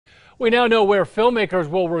We now know where filmmakers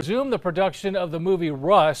will resume the production of the movie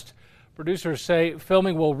Rust. Producers say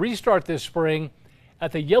filming will restart this spring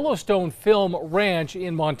at the Yellowstone Film Ranch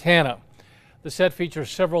in Montana. The set features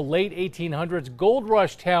several late 1800s Gold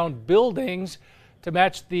Rush town buildings to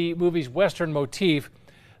match the movie's Western motif.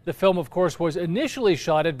 The film, of course, was initially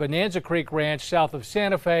shot at Bonanza Creek Ranch south of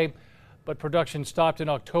Santa Fe, but production stopped in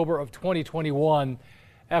October of 2021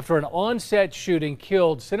 after an on-set shooting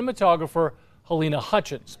killed cinematographer Helena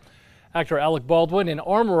Hutchins. Actor Alec Baldwin and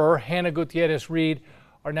armorer Hannah Gutierrez-Reed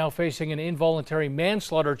are now facing an involuntary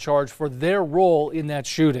manslaughter charge for their role in that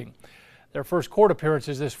shooting. Their first court appearance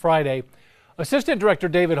is this Friday. Assistant Director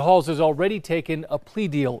David Halls has already taken a plea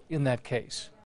deal in that case.